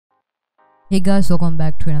Hey guys, welcome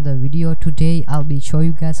back to another video. Today I'll be showing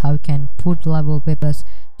you guys how you can put live wallpapers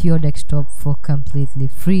to your desktop for completely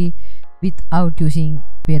free without using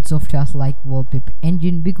paid software like Wallpaper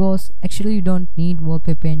Engine, because actually you don't need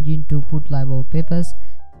Wallpaper Engine to put live wallpapers.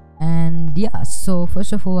 And yeah, so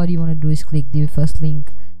first of all, what you want to do is click the first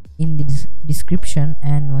link in the description,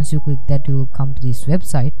 and once you click that you will come to this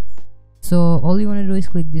website. So all you want to do is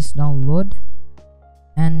click this download,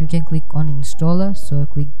 and you can click on installer, so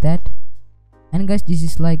click that. And guys, this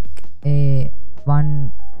is like as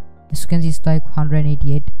you can see, it's like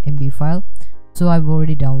 188 MB file, so I've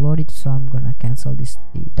already downloaded, so I'm gonna cancel the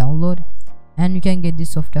download. And you can get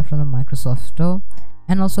this software from the Microsoft Store,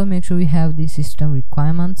 and also make sure you have the system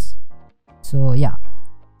requirements. So yeah,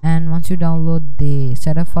 and once you download the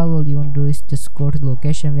setup file, all you want to do is just go to the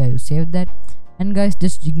location where you saved that. And guys,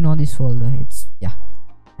 just ignore this folder, it's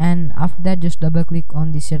and after that just double click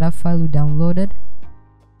on the setup file you downloaded,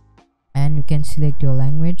 and you can select your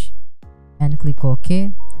language and click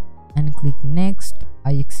OK and click next.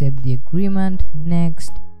 I accept the agreement,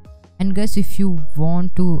 next. And guys, if you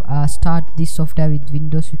want to start this software with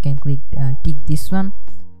Windows, you can click tick this one,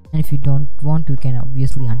 and if you don't want to, you can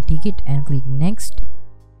obviously untick it and click next.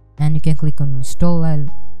 And you can click on install,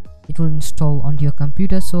 it will install onto your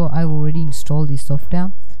computer. So I've already installed this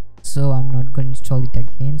software, so I'm not going to install it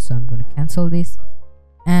again, so I'm going to cancel this.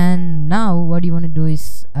 And now what you want to do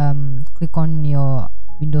is click on your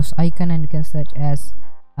Windows icon, and you can search as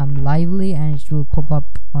lively, and it will pop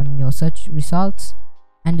up on your search results,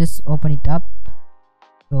 and just open it up.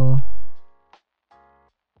 So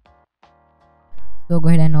go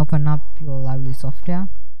ahead and open up your lively software,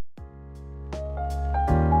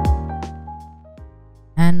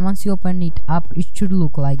 and once you open it up, it should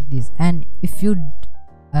look like this. And if you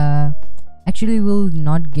actually will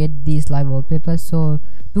not get these live wallpapers, so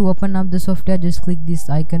to open up the software, just click this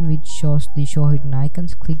icon which shows the show hidden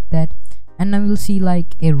icons. Click that, and now you'll see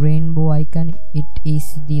like a rainbow icon. It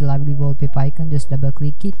is the lively wallpaper icon. Just double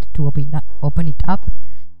click it to open it up,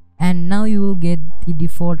 and now you will get the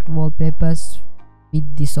default wallpapers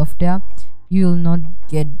with the software. You will not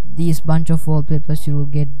get this bunch of wallpapers, you will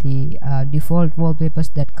get the default wallpapers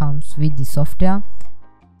that comes with the software.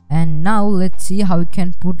 And now let's see how you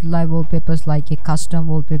can put live wallpapers like a custom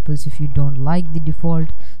wallpapers if you don't like the default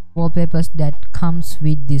wallpapers that comes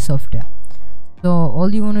with the software. So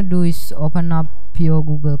all you want to do is open up your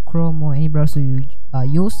Google Chrome or any browser you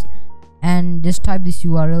use, and just type this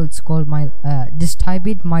URL. It's called just type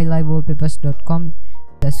it mylivewallpapers.com.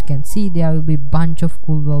 As you can see, there will be bunch of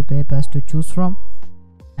cool wallpapers to choose from,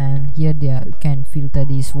 and here you can filter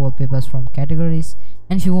these wallpapers from categories.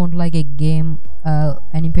 And if you want like a game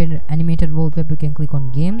animated wallpaper, you can click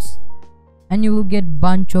on games, and you will get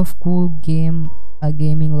bunch of cool gaming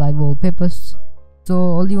live wallpapers. So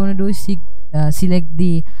all you want to do is select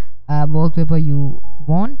the wallpaper you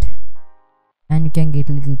want, and you can get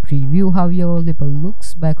a little preview how your wallpaper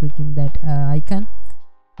looks by clicking that icon.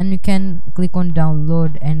 And you can click on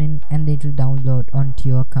download, and it will download onto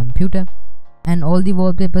your computer. And all the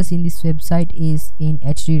wallpapers in this website is in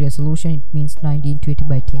HD resolution, it means 1920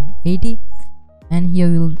 by 1080. And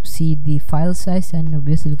here you will see the file size, and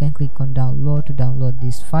obviously you can click on download to download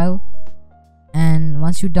this file. And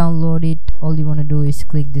once you download it, all you want to do is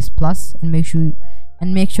click this plus, and make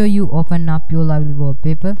sure you open up your lively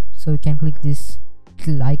wallpaper. So you can click this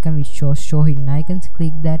little icon which shows show hidden icons.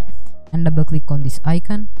 Click that and double click on this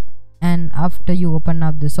icon, and after you open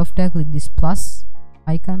up the software, click this plus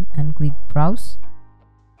icon and click browse,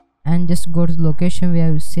 and just go to the location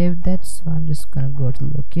where you saved that. So I'm just gonna go to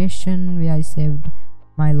the location where I saved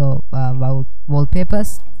my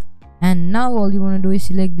wallpapers. And now all you want to do is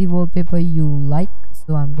select the wallpaper you like.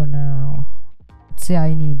 So I'm gonna, let's say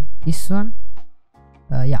I need this one,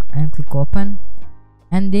 and click open,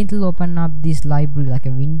 and then it will open up this library like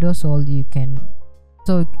a window. So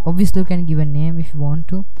so obviously you can give a name if you want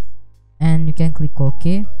to, and you can click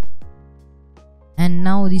OK. And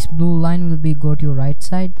now this blue line will be go to your right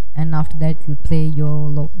side, and after that it will play your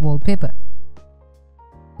wallpaper.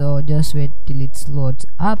 So just wait till it loads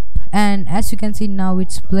up, and as you can see now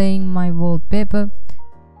it's playing my wallpaper.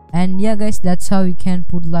 And yeah guys, that's how you can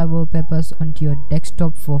put live wallpapers onto your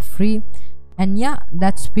desktop for free. And yeah,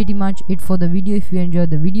 that's pretty much it for the video. If you enjoyed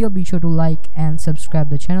the video, be sure to like and subscribe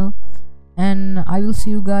the channel, and I will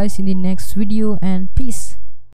see you guys in the next video, and peace.